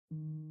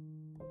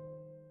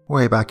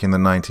Way back in the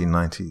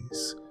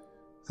 1990s,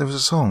 there was a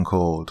song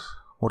called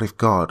What If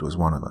God Was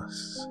One of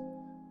Us?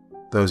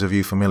 Those of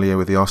you familiar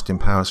with the Austin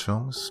Powers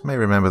films may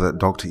remember that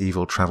Dr.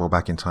 Evil travelled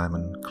back in time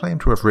and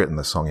claimed to have written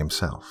the song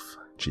himself.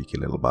 Cheeky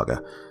little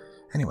bugger.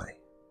 Anyway,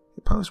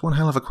 it posed one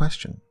hell of a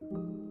question.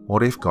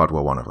 What if God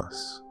were one of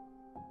us?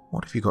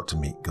 What if you got to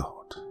meet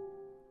God?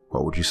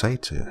 What would you say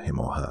to him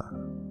or her?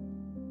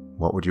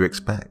 What would you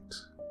expect?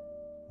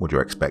 Would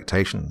your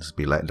expectations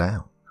be let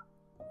down?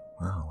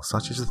 Well,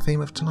 such is the theme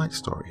of tonight's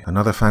story.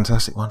 Another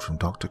fantastic one from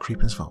Dr.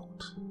 Creepen's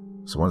vault.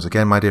 So once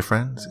again, my dear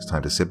friends, it's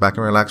time to sit back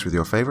and relax with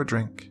your favourite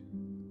drink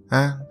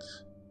and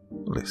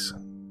listen.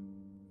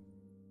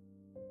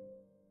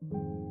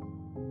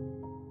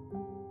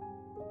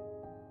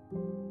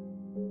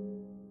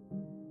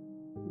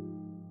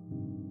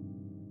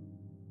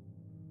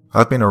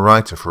 I've been a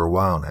writer for a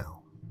while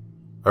now.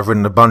 I've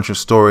written a bunch of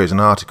stories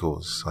and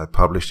articles I've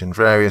published in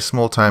various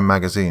small-time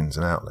magazines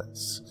and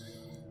outlets.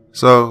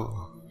 So,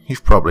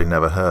 you've probably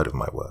never heard of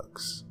my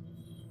works.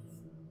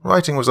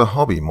 Writing was a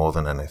hobby more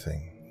than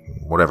anything.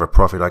 Whatever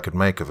profit I could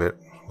make of it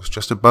was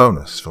just a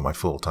bonus for my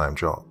full-time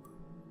job.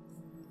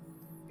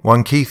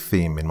 One key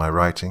theme in my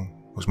writing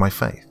was my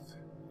faith,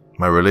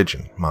 my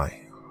religion,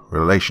 my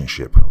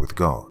relationship with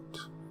God.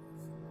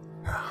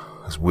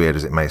 As weird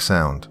as it may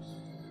sound,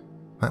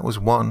 that was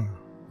one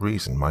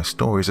reason my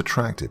stories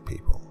attracted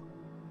people.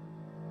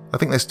 I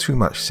think there's too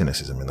much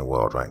cynicism in the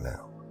world right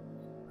now,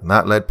 and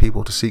that led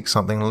people to seek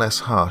something less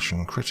harsh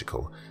and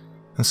critical,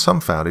 and some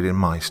found it in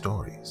my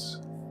stories.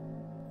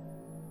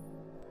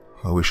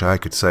 I wish I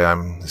could say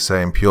I'm the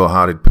same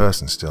pure-hearted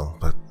person still,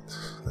 but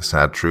the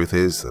sad truth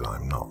is that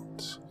I'm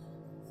not.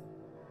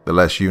 The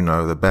less you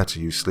know, the better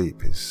you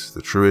sleep is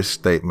the truest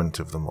statement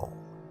of them all.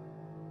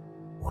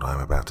 What I'm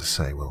about to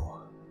say will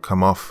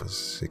come off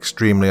as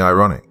extremely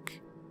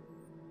ironic.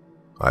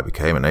 I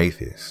became an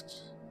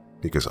atheist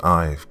because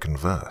I've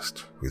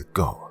conversed with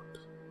God.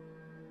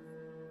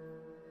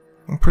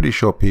 I'm pretty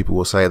sure people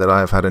will say that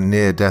I have had a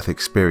near-death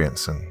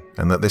experience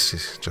and that this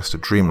is just a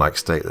dreamlike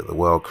state that the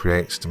world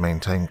creates to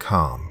maintain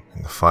calm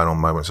in the final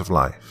moments of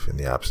life in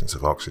the absence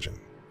of oxygen.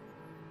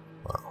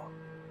 Well,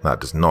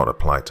 that does not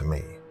apply to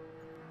me.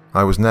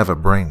 I was never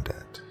brain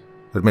dead.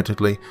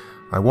 Admittedly,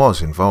 I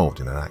was involved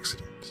in an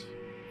accident.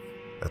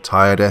 A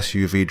tired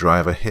SUV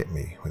driver hit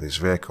me with his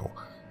vehicle,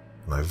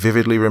 and I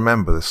vividly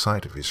remember the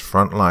sight of his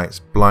front lights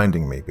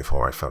blinding me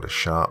before I felt a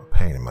sharp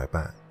pain in my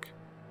back.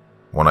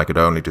 One I could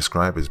only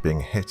describe as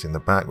being hit in the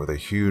back with a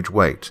huge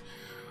weight,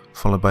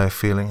 followed by a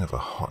feeling of a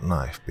hot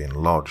knife being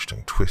lodged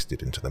and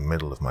twisted into the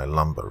middle of my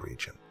lumbar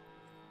region.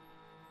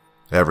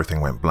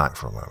 Everything went black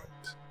for a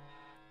moment,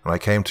 and I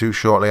came to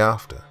shortly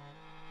after.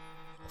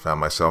 I found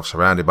myself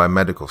surrounded by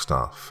medical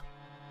staff,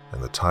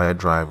 and the tired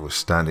driver was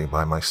standing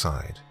by my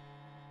side,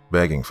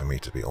 begging for me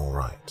to be all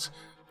right,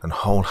 and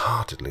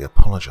wholeheartedly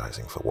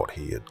apologizing for what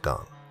he had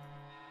done.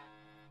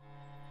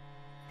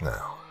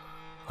 Now,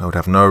 I would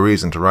have no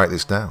reason to write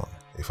this down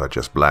if I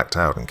just blacked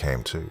out and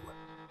came to.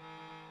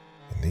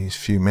 In these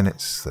few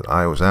minutes that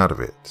I was out of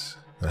it,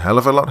 a hell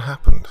of a lot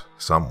happened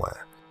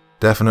somewhere.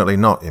 Definitely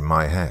not in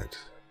my head.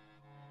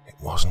 It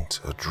wasn't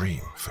a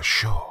dream for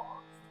sure.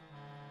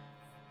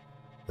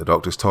 The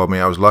doctors told me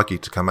I was lucky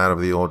to come out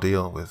of the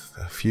ordeal with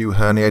a few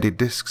herniated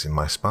discs in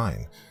my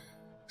spine.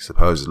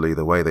 Supposedly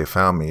the way they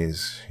found me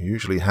is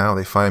usually how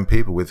they find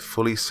people with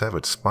fully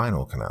severed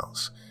spinal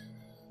canals.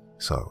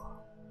 So,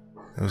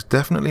 there was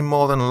definitely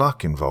more than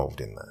luck involved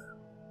in there.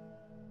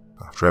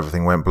 After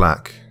everything went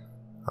black,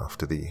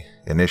 after the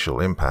initial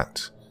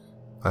impact,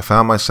 I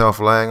found myself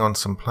laying on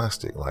some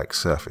plastic-like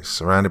surface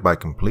surrounded by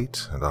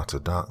complete and utter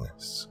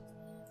darkness.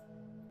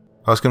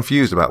 I was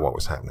confused about what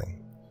was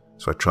happening,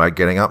 so I tried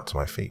getting up to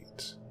my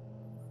feet.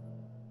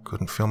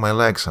 Couldn't feel my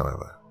legs,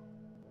 however,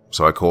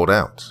 so I called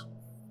out,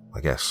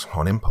 I guess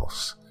on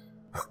impulse.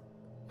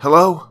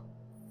 "Hello?"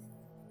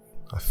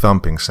 A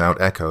thumping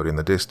sound echoed in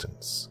the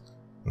distance,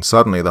 and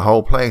suddenly the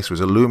whole place was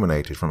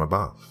illuminated from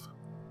above.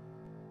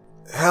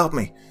 "Help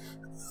me!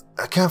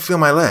 I can't feel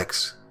my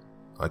legs,"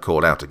 I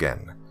called out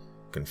again,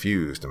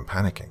 confused and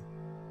panicking.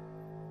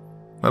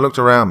 I looked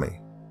around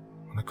me,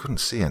 and I couldn't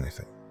see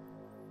anything.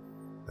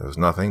 There was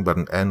nothing but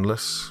an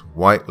endless,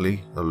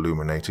 whitely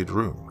illuminated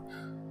room.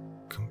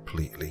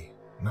 Completely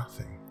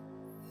nothing.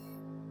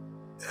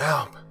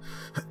 "Help!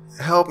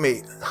 Help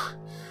me!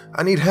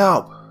 I need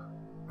help!"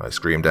 I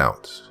screamed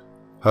out,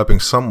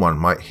 hoping someone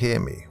might hear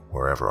me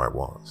wherever I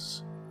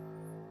was.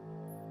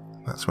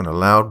 That's when a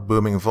loud,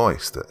 booming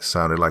voice that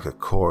sounded like a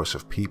chorus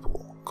of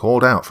people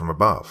called out from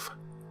above.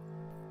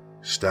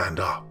 "Stand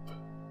up!"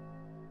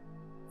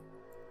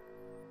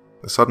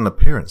 The sudden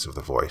appearance of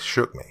the voice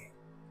shook me.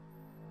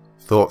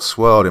 Thoughts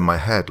swirled in my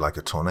head like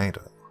a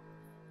tornado.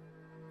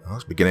 I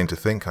was beginning to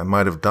think I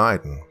might have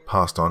died and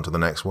passed on to the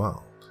next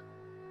world.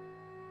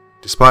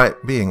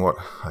 Despite being what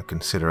I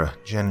consider a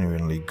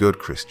genuinely good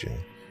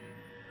Christian,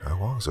 I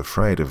was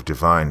afraid of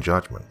divine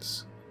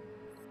judgments.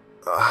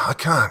 I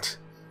can't,"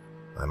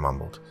 I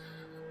mumbled.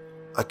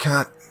 "I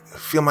can't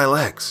feel my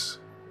legs."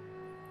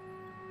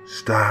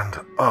 "Stand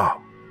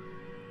up,"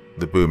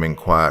 the booming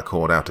choir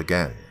called out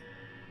again,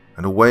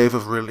 and a wave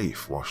of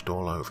relief washed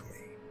all over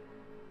me.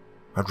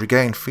 I'd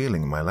regained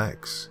feeling in my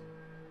legs.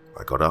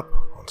 I got up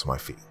onto my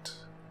feet.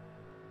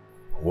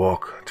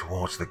 "Walk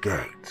towards the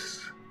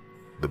gates,"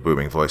 the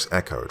booming voice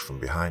echoed from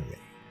behind me.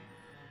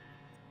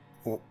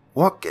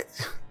 "What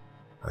gate?"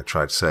 I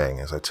tried saying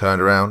as I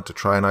turned around to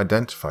try and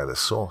identify the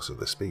source of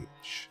the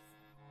speech.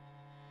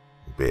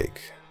 Big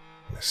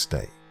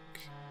mistake.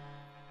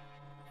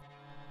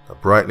 A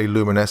brightly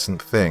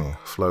luminescent thing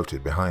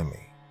floated behind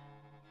me.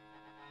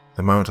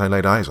 The moment I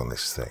laid eyes on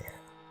this thing,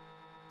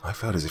 I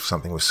felt as if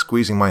something was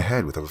squeezing my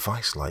head with a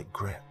vice-like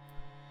grip.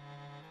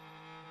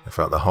 I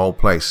felt the whole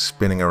place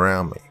spinning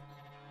around me,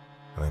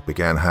 and I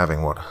began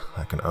having what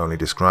I can only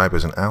describe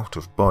as an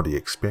out-of-body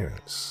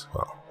experience.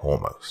 Well,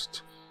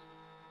 almost.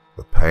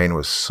 The pain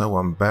was so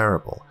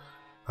unbearable,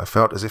 I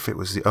felt as if it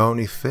was the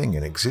only thing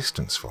in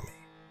existence for me.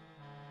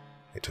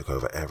 It took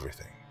over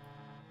everything.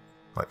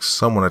 Like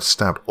someone had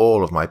stabbed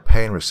all of my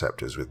pain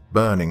receptors with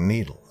burning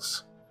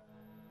needles.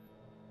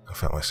 I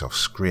felt myself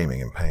screaming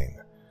in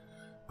pain,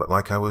 but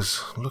like I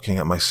was looking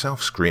at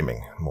myself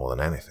screaming more than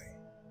anything.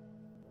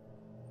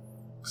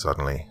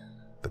 Suddenly,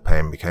 the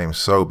pain became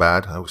so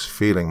bad I was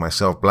feeling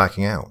myself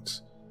blacking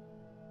out.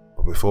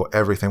 But before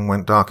everything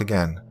went dark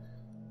again,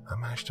 I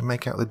managed to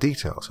make out the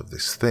details of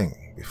this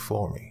thing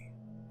before me.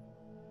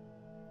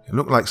 It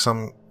looked like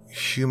some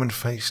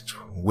human-faced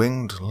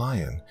winged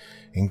lion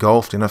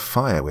engulfed in a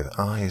fire with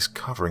eyes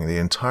covering the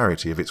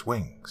entirety of its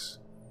wings.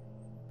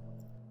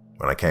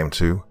 When I came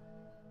to,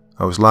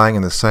 I was lying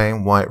in the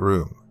same white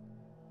room,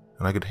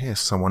 and I could hear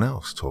someone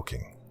else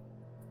talking.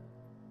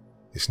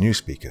 This new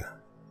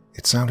speaker,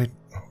 it sounded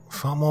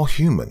far more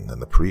human than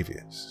the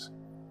previous.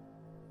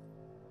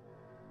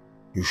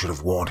 "You should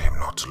have warned him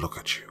not to look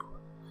at you.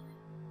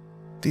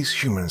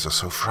 These humans are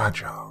so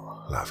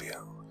fragile,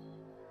 Lavia.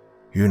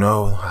 You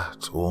know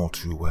that all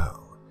too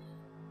well.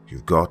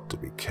 You've got to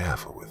be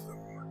careful with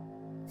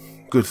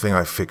them. Good thing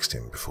I fixed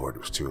him before it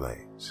was too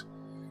late.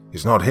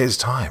 It's not his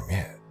time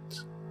yet."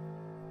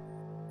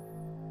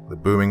 The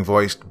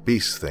booming-voiced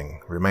beast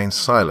thing remained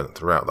silent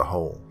throughout the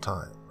whole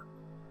time.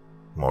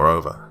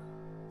 Moreover,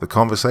 the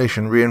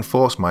conversation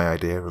reinforced my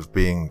idea of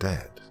being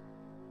dead.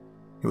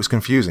 It was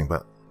confusing,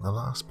 but the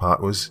last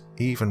part was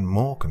even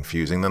more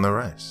confusing than the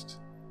rest.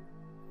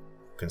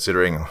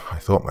 Considering I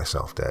thought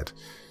myself dead,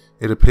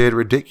 it appeared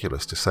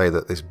ridiculous to say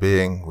that this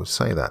being would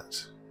say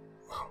that.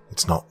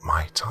 It's not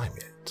my time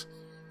yet.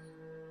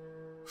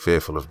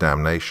 Fearful of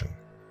damnation,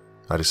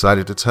 I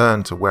decided to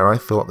turn to where I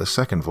thought the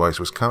second voice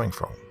was coming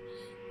from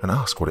and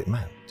ask what it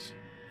meant.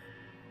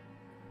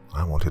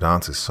 I wanted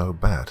answers so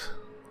bad,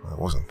 I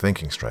wasn't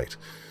thinking straight.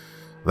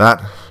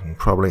 That, and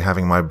probably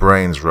having my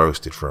brains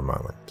roasted for a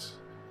moment.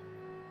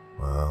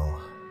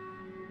 Well,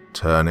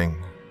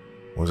 turning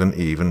was an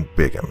even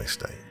bigger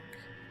mistake.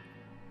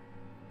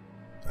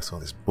 I saw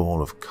this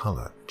ball of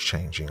color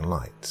changing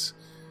lights.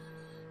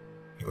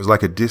 It was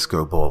like a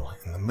disco ball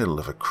in the middle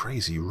of a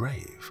crazy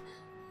rave.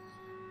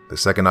 The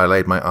second I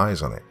laid my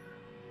eyes on it,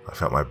 I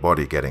felt my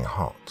body getting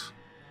hot.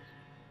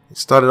 It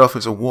started off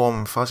as a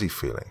warm, fuzzy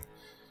feeling,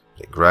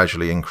 but it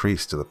gradually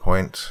increased to the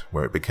point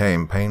where it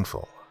became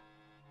painful.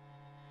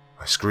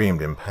 I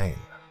screamed in pain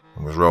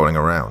and was rolling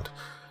around.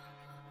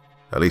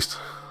 At least,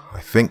 I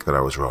think that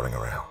I was rolling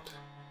around.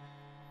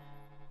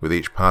 With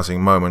each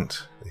passing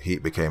moment, the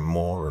heat became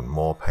more and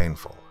more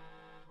painful.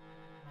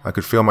 I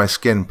could feel my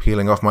skin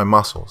peeling off my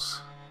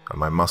muscles, and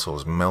my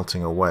muscles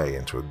melting away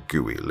into a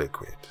gooey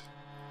liquid.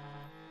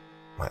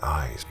 My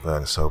eyes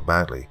burned so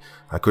badly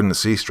I couldn't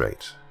see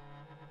straight,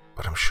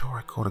 but I'm sure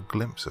I caught a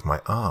glimpse of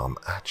my arm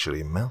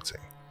actually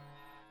melting,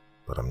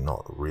 but I'm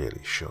not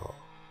really sure.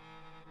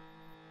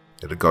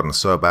 It had gotten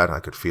so bad I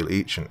could feel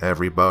each and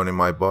every bone in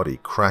my body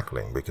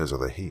crackling because of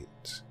the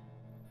heat.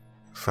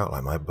 It felt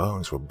like my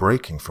bones were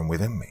breaking from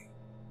within me.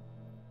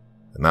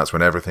 And that's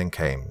when everything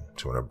came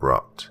to an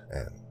abrupt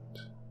end.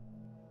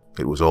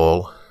 It was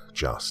all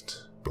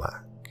just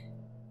black.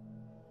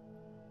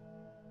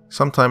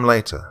 Sometime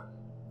later,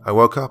 I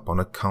woke up on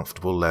a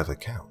comfortable leather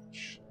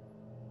couch.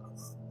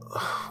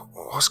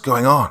 "What's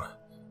going on?"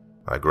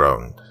 I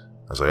groaned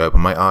as I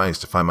opened my eyes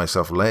to find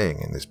myself laying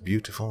in this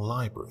beautiful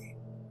library.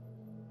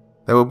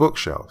 There were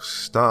bookshelves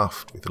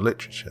stuffed with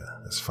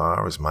literature as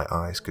far as my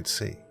eyes could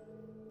see.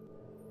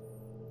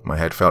 My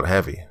head felt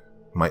heavy,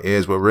 my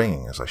ears were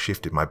ringing as I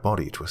shifted my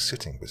body to a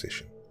sitting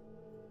position.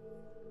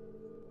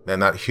 Then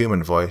that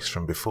human voice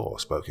from before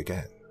spoke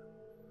again.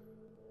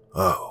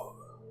 "Oh,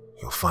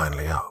 you're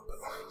finally up.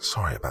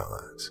 Sorry about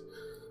that.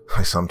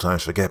 I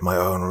sometimes forget my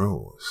own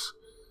rules.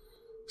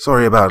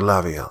 Sorry about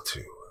Laviel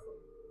too.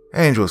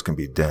 Angels can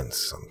be dense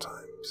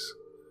sometimes."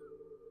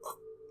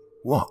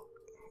 "What?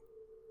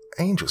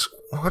 Angels?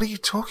 What are you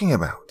talking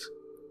about?"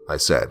 I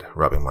said,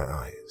 rubbing my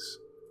eyes.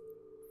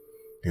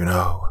 "You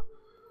know,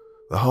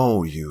 the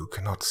whole you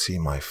cannot see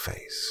my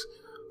face,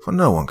 for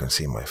no one can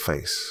see my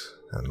face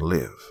and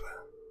live,"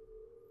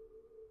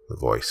 the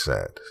voice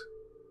said.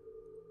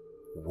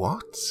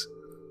 "What?"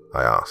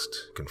 I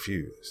asked,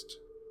 confused.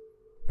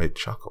 It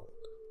chuckled.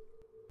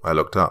 I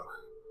looked up.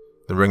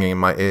 The ringing in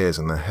my ears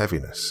and the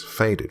heaviness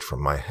faded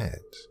from my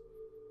head.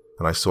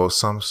 and I saw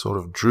some sort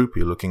of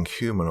droopy-looking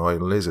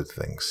humanoid lizard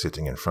thing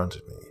sitting in front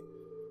of me,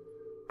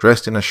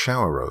 dressed in a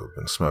shower robe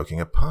and smoking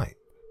a pipe.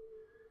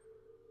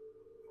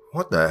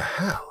 "What the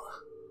hell?"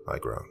 I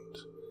groaned.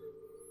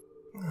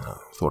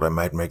 "Thought I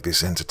might make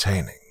this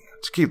entertaining,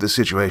 to keep the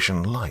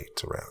situation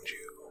light around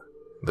you,"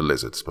 the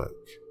lizard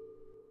spoke.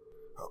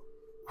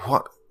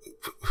 "What?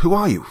 Who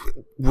are you?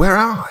 Where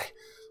am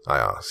I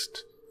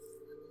asked.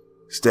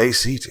 "Stay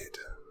seated.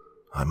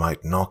 I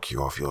might knock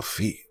you off your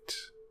feet,"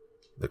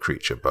 the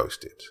creature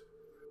boasted.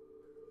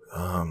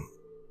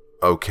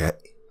 Okay.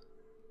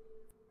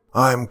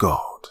 "I'm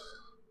God,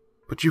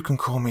 but you can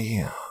call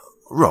me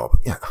Rob.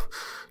 Yeah,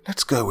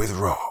 let's go with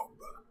Rob,"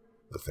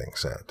 the thing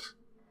said.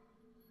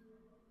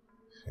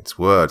 Its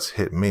words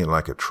hit me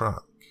like a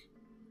truck.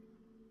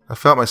 I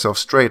felt myself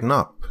straighten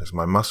up as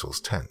my muscles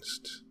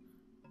tensed.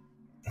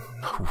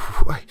 "No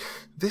way,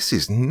 this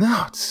is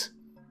nuts."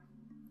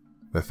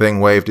 The thing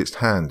waved its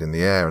hand in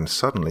the air and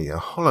suddenly a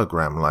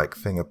hologram-like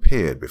thing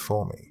appeared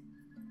before me.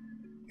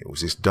 It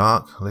was this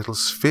dark little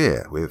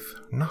sphere with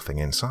nothing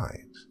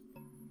inside.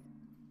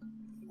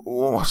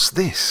 "What's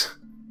this?"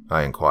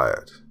 I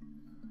inquired.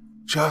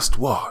 "Just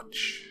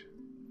watch,"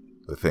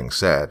 the thing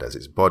said as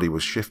its body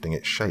was shifting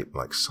its shape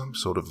like some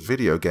sort of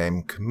video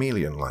game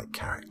chameleon-like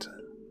character.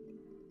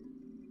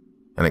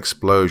 An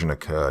explosion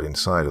occurred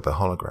inside of the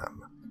hologram.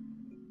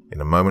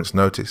 In a moment's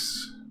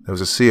notice, there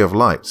was a sea of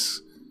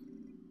lights,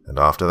 and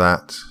after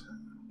that,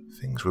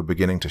 things were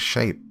beginning to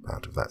shape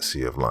out of that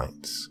sea of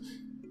lights.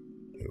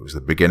 It was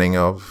the beginning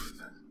of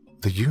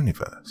the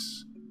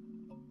universe.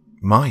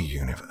 My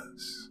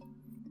universe.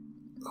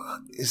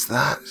 "Is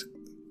that—"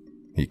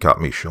 He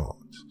cut me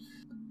short.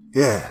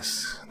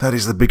 "Yes, that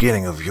is the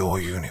beginning of your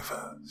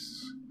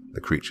universe,"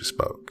 the creature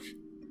spoke,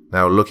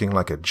 now looking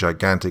like a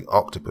gigantic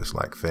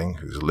octopus-like thing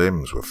whose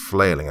limbs were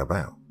flailing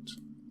about.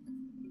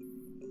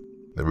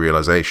 The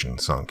realization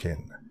sunk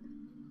in.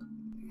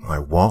 I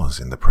was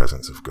in the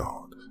presence of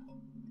God.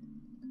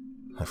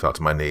 I fell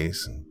to my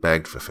knees and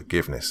begged for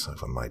forgiveness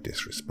over my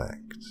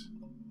disrespect.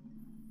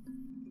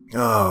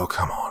 "Oh,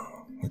 come on.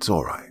 It's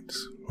all right.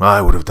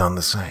 I would have done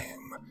the same.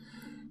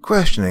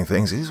 Questioning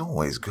things is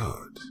always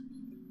good.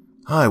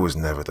 I was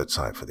never the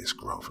type for this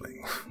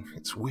groveling.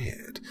 It's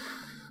weird.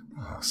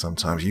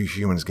 Sometimes you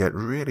humans get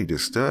really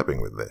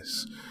disturbing with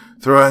this,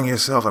 throwing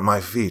yourself at my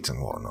feet and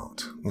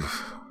whatnot."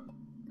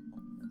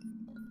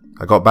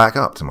 I got back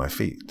up to my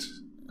feet.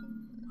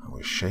 I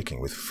was shaking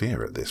with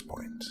fear at this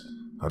point.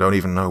 I don't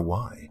even know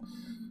why.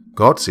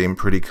 God seemed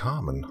pretty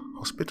calm and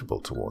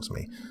hospitable towards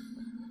me.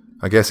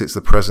 I guess it's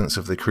the presence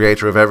of the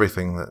creator of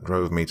everything that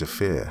drove me to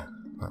fear.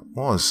 That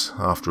was,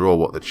 after all,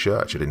 what the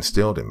church had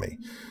instilled in me,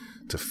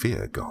 to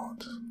fear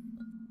God.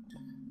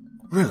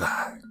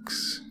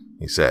 "Relax,"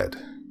 he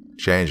said,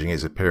 changing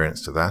his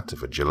appearance to that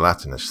of a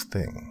gelatinous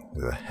thing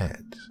with a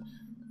head.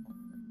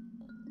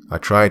 I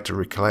tried to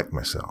recollect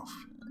myself,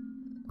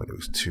 but it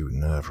was too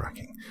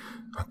nerve-wracking.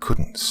 I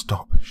couldn't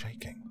stop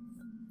shaking.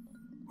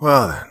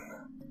 "Well then,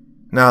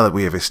 now that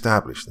we have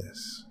established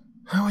this,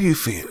 how are you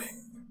feeling?"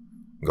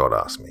 God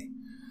asked me.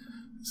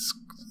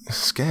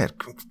 "Scared,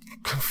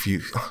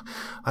 confused.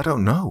 I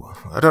don't know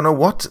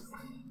what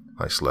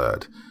I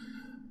slurred.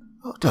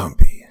 "Oh, don't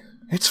be.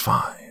 It's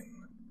fine.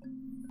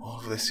 All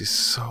of this is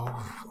so,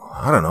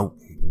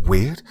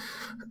 weird.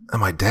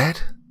 Am I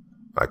dead?"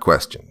 I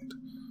questioned,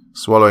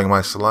 swallowing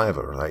my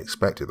saliva as I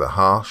expected the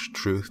harsh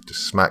truth to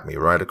smack me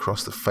right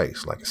across the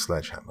face like a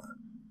sledgehammer.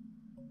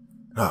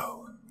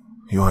 "No,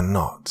 you are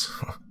not.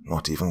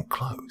 Not even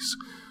close.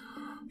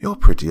 You're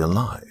pretty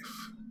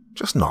alive.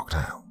 Just knocked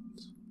out."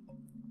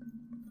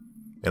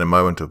 In a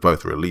moment of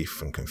both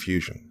relief and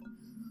confusion,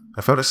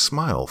 I felt a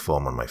smile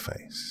form on my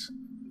face,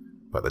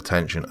 but the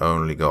tension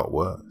only got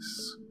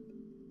worse.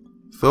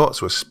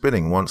 Thoughts were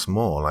spinning once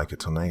more like a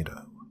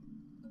tornado.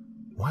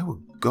 Why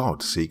would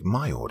God seek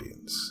my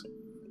audience?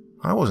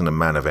 I wasn't a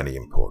man of any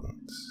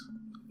importance.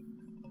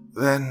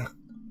 "Then,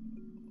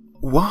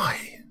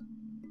 why?"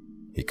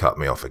 He cut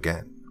me off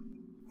again.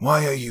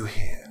 "Why are you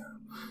here?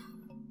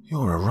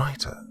 You're a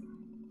writer.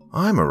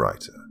 I'm a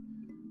writer,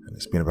 and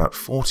it's been about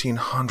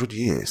 1400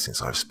 years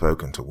since I've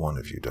spoken to one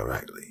of you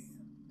directly."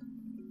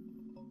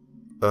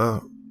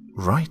 "A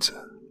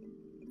writer?"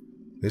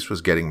 This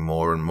was getting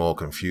more and more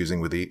confusing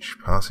with each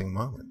passing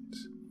moment.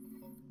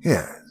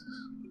 "Yes,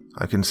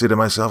 I consider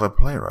myself a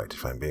playwright,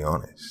 if I'm being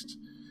honest.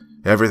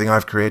 Everything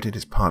I've created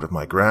is part of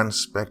my grand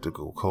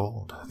spectacle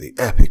called the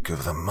Epic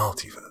of the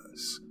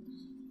Multiverse,"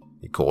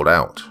 he called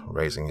out,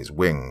 raising his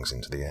wings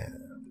into the air.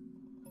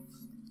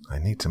 I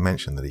need to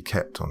mention that he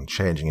kept on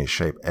changing his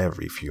shape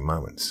every few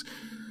moments,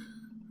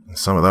 and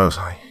some of those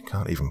I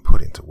can't even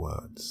put into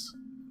words.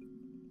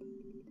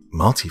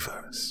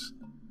 "Multiverse?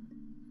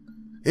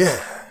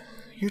 Yeah,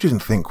 you didn't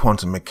think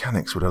quantum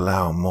mechanics would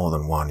allow more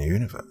than one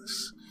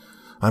universe.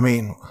 I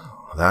mean,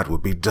 that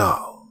would be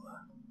dull,"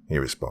 he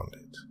responded.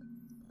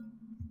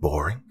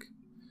 "Boring?"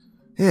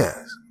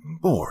 "Yes,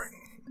 boring.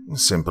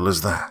 Simple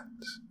as that,"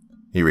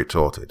 he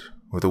retorted,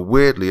 with a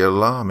weirdly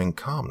alarming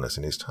calmness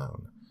in his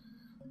tone.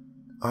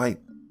 I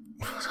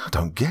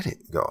don't get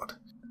it, God.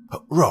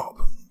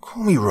 "Rob,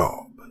 Call me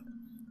Rob.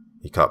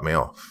 He cut me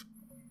off.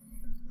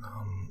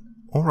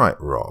 All right,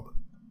 Rob.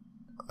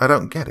 I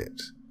don't get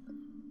it.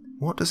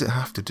 What does it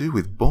have to do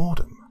with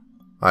boredom?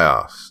 I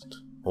asked,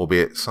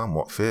 albeit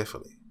somewhat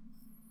fearfully.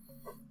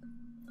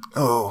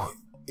 Oh,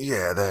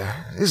 yeah,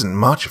 there isn't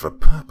much of a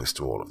purpose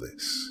to all of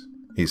this,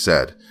 he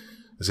said,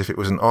 as if it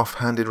was an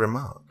off-handed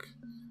remark.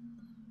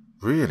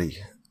 Really?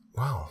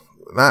 Well,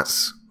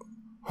 that's...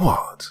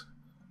 What?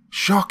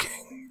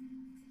 Shocking.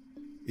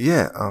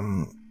 Yeah,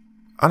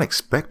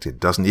 unexpected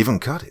doesn't even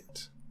cut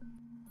it.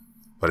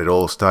 But it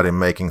all started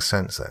making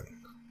sense then.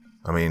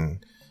 I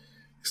mean,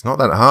 it's not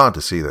that hard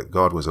to see that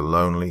God was a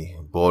lonely,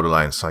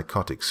 borderline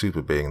psychotic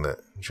super being that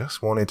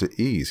just wanted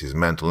to ease his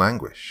mental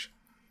anguish.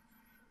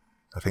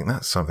 I think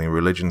that's something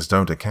religions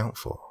don't account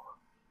for.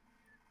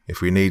 If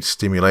we need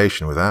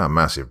stimulation with our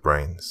massive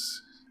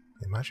brains,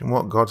 imagine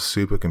what God's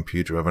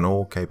supercomputer of an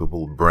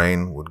all-capable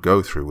brain would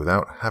go through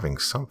without having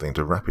something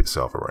to wrap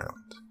itself around.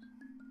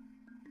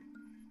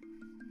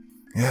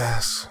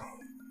 Yes,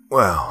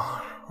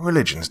 well,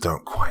 religions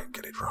don't quite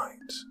get it right.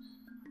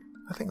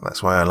 I think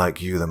that's why I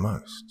like you the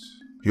most.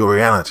 Your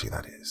reality,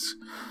 that is.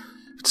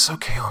 It's so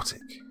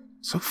chaotic,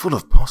 so full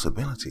of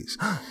possibilities.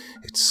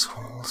 It's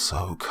all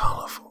so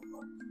colourful.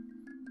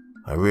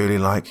 I really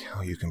like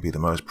how you can be the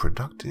most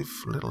productive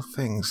little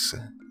things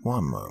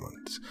one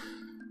moment,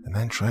 and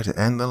then try to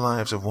end the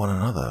lives of one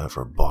another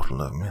over a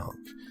bottle of milk.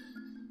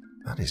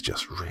 That is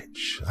just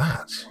rich.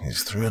 That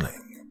is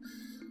thrilling.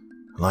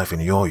 Life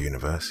in your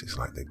universe is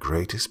like the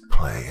greatest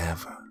play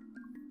ever.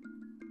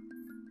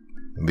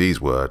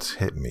 These words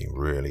hit me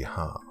really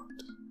hard.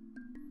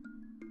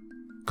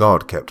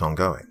 God kept on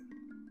going.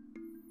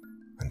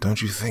 And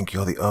don't you think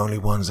you're the only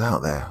ones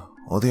out there,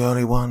 or the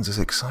only ones as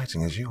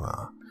exciting as you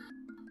are?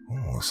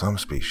 Oh, some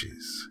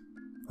species.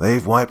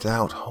 They've wiped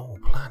out whole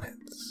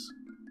planets.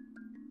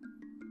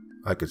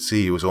 I could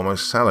see he was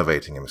almost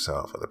salivating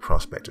himself at the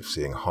prospect of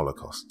seeing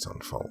holocausts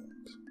unfold.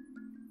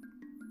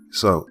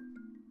 So,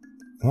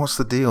 what's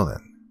the deal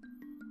then?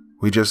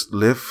 We just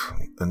live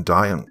and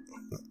die and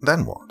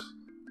then what?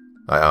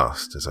 I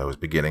asked as I was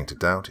beginning to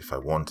doubt if I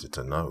wanted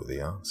to know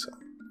the answer.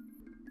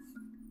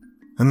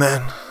 And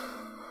then,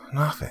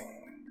 nothing.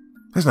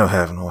 There's no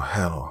heaven or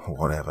hell or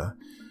whatever.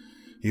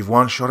 You've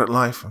one shot at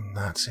life and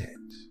that's it,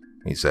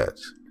 he said.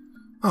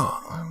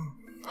 Oh,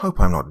 I hope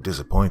I'm not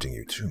disappointing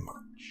you too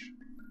much.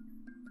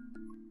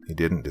 He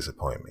didn't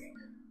disappoint me.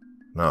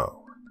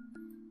 No.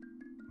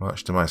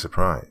 Much to my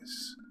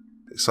surprise,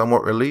 it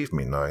somewhat relieved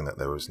me knowing that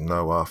there was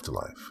no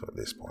afterlife at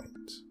this point.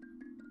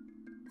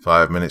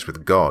 5 minutes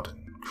with God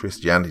and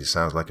Christianity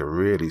sounds like a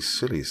really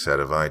silly set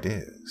of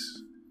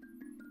ideas.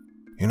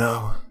 You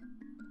know,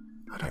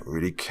 I don't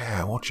really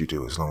care what you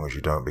do as long as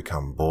you don't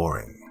become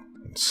boring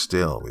and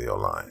still with your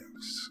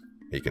lives,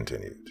 he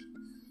continued.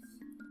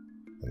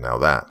 And now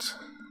that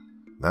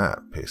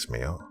pissed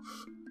me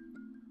off.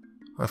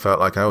 I felt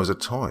like I was a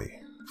toy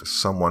for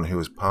someone who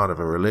was part of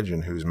a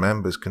religion whose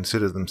members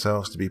considered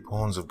themselves to be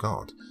pawns of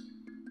God.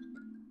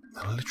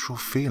 The literal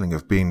feeling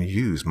of being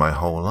used my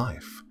whole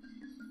life.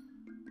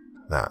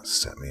 That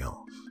set me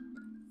off.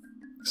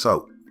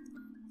 So,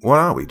 what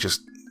are we,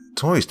 just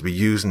toys to be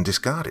used and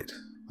discarded?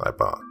 I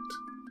barked.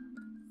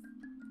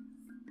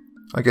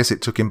 I guess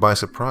it took him by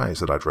surprise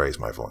that I'd raised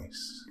my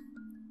voice.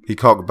 He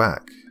cocked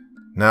back,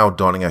 now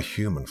donning a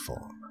human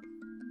form.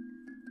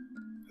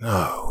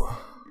 No,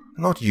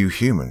 not you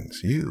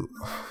humans. You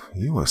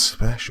are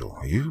special.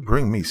 You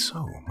bring me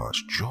so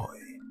much joy,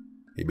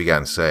 he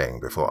began saying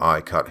before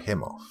I cut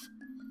him off.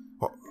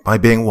 What, by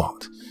being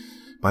what?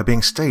 By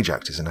being stage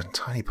actors in a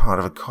tiny part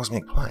of a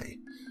cosmic play.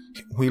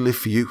 We live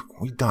for you,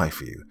 we die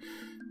for you.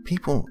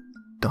 People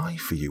die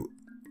for you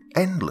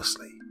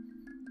endlessly.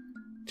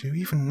 Do you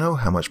even know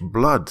how much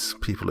blood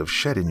people have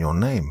shed in your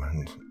name?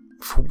 And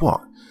for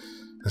what?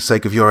 The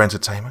sake of your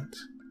entertainment?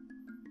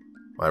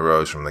 I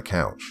rose from the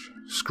couch,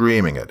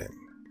 screaming at him.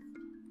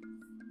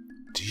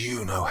 Do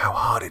you know how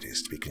hard it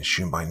is to be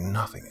consumed by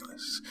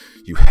nothingness,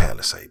 you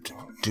hairless ape?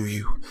 Do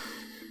you?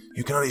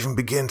 You cannot even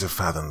begin to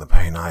fathom the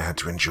pain I had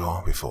to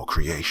endure before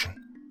creation.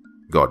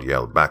 God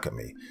yelled back at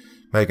me,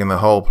 making the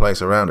whole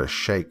place around us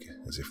shake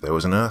as if there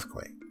was an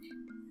earthquake.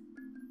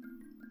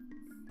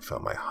 I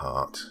felt my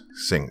heart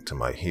sink to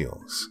my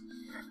heels,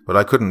 but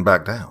I couldn't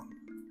back down.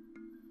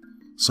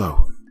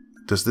 So,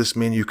 does this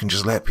mean you can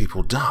just let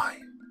people die?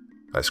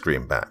 I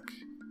screamed back,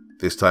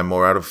 this time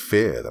more out of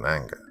fear than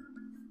anger.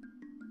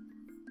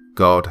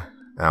 God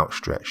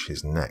outstretched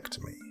his neck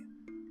to me,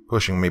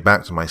 pushing me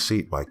back to my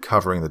seat by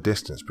covering the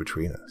distance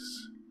between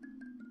us.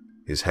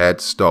 His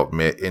head stopped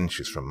mere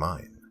inches from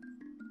mine,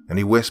 and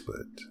he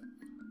whispered,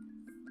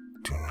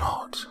 "Do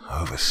not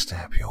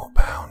overstep your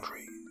boundaries."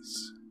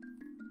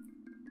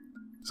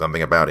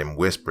 Something about him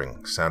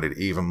whispering sounded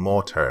even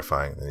more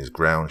terrifying than his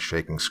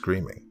ground-shaking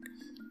screaming,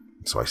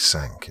 and so I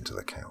sank into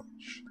the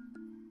couch.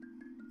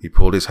 He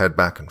pulled his head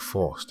back and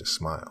forced a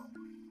smile.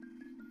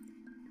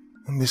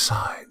 And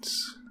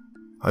besides,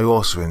 I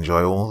also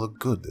enjoy all the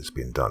good that's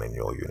been done in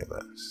your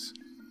universe.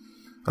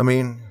 I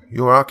mean,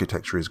 your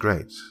architecture is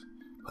great,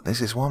 but there's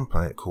this one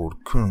planet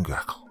called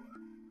Kungakl,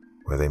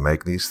 where they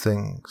make these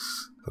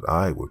things that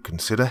I would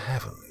consider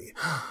heavenly,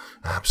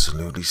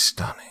 absolutely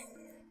stunning,"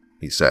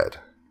 he said,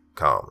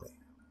 calmly.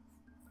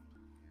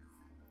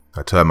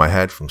 I turned my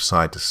head from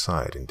side to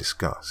side in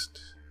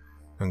disgust,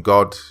 and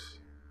God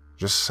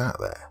just sat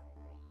there,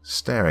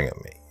 staring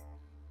at me.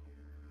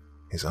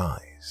 His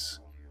eyes,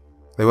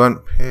 they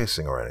weren't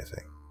piercing or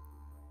anything.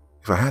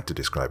 If I had to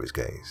describe his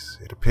gaze,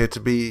 it appeared to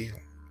be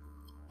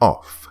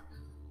off,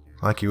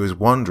 like he was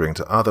wandering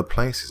to other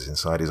places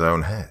inside his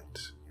own head.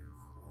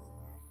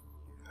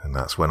 And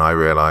that's when I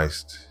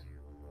realized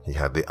he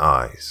had the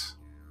eyes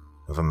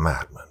of a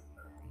madman.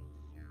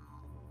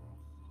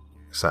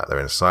 I sat there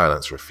in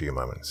silence for a few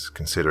moments,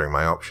 considering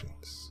my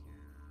options.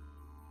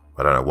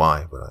 I don't know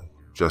why, but I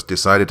just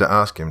decided to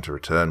ask him to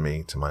return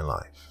me to my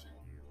life.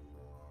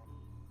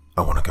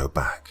 "I want to go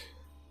back,"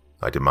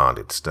 I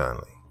demanded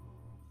sternly.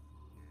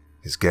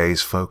 His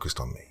gaze focused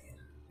on me,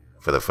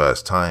 for the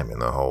first time in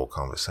the whole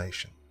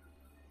conversation.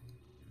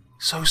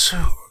 "So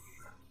soon?"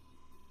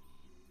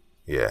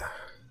 "Yeah.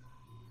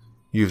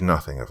 You've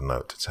nothing of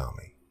note to tell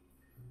me.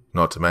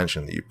 Not to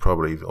mention that you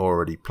probably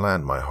already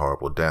planned my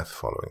horrible death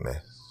following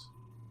this,"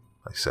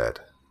 I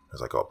said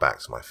as I got back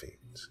to my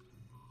feet.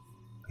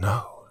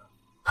 "No,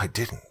 I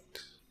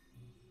didn't."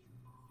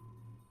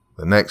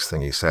 The next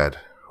thing he said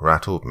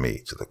rattled me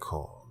to the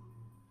core.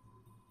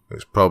 It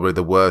was probably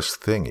the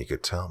worst thing he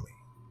could tell me.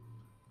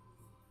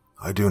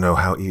 "I do know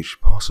how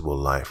each possible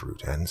life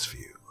route ends for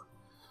you.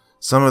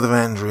 Some of them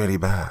end really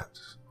bad,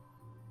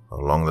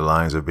 along the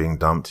lines of being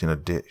dumped in a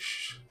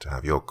ditch to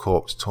have your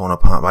corpse torn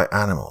apart by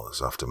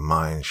animals after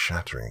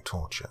mind-shattering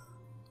torture."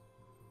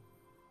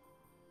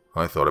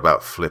 I thought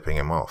about flipping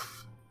him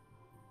off,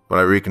 but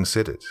I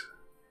reconsidered,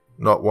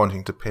 not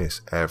wanting to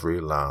piss every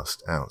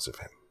last ounce of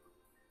him.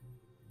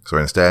 So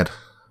instead,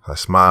 I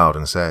smiled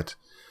and said,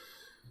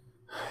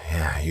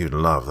 "Yeah, you'd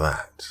love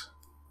that."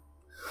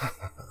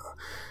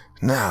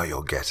 "Now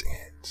you're getting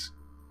it.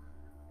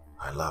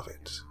 I love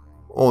it.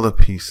 All the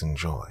peace and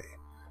joy,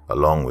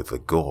 along with the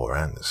gore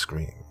and the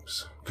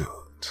screams.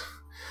 Good.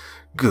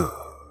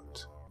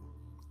 Good."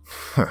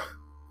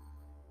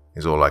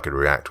 Is all I could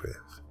react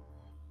with,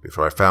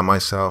 before I found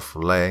myself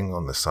laying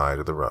on the side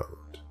of the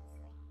road.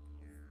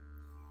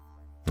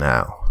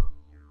 Now,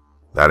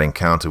 that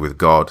encounter with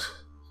God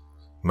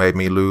made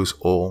me lose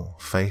all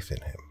faith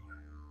in him.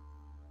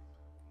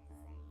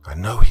 I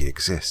know he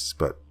exists,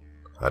 but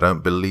I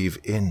don't believe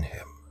in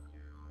him.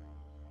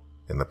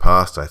 In the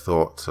past, I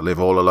thought to live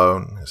all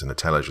alone as an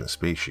intelligent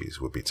species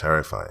would be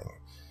terrifying.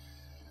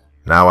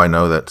 Now I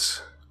know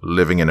that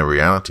living in a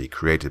reality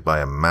created by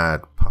a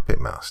mad puppet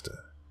master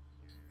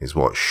is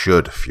what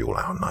should fuel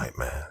our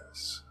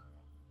nightmares.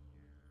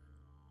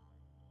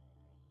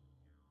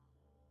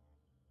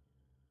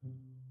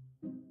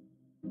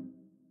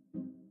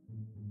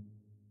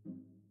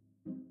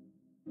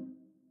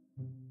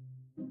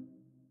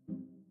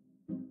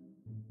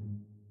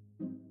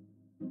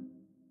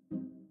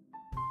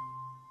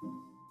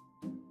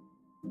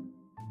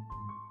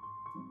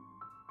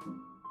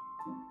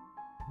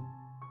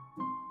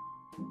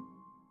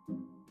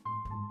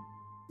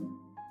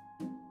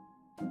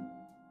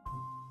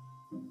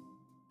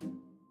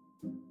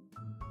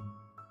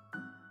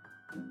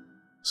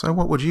 So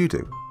what would you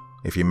do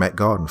if you met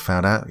God and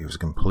found out he was a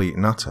complete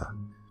nutter?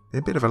 Be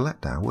a bit of a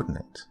letdown, wouldn't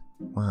it?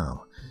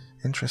 Well,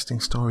 interesting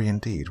story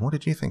indeed. What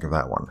did you think of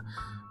that one?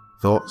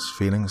 Thoughts,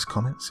 feelings,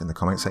 comments in the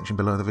comment section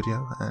below the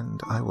video,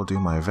 and I will do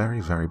my very,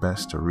 very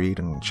best to read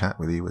and chat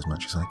with you as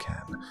much as I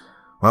can.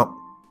 Well,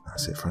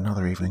 that's it for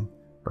another evening,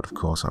 but of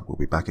course I will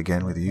be back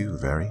again with you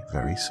very,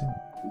 very soon.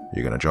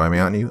 You're going to join me,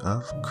 aren't you?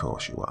 Of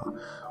course you are.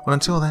 Well,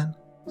 until then,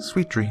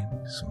 sweet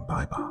dreams and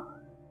bye-bye.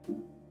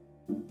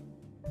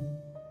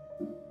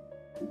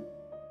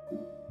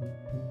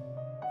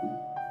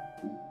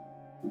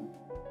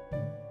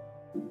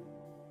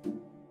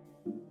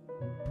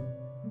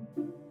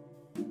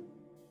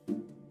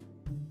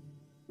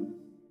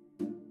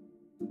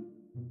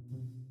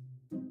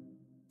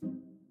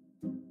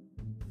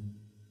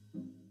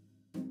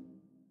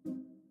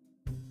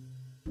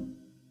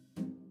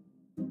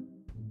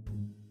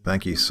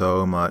 Thank you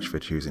so much for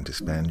choosing to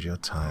spend your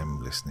time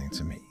listening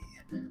to me.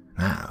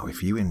 Now,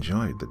 if you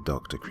enjoyed the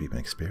Dr. Creepen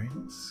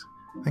experience,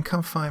 then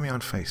come find me on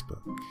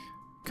Facebook.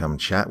 Come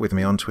chat with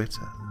me on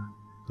Twitter.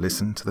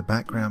 Listen to the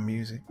background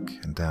music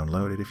and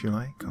download it if you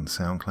like on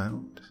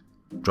SoundCloud.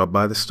 Drop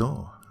by the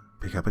store,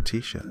 pick up a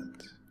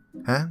t-shirt.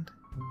 And,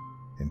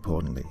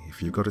 importantly,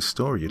 if you've got a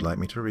story you'd like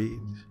me to read,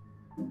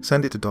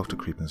 send it to Dr.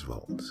 Creepen's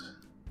Vault,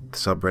 the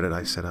subreddit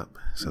I set up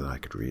so that I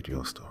could read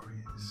your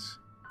stories.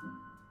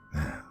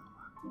 Now,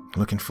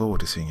 looking forward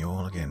to seeing you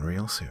all again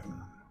real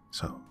soon.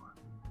 So,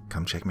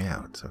 come check me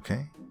out,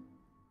 okay?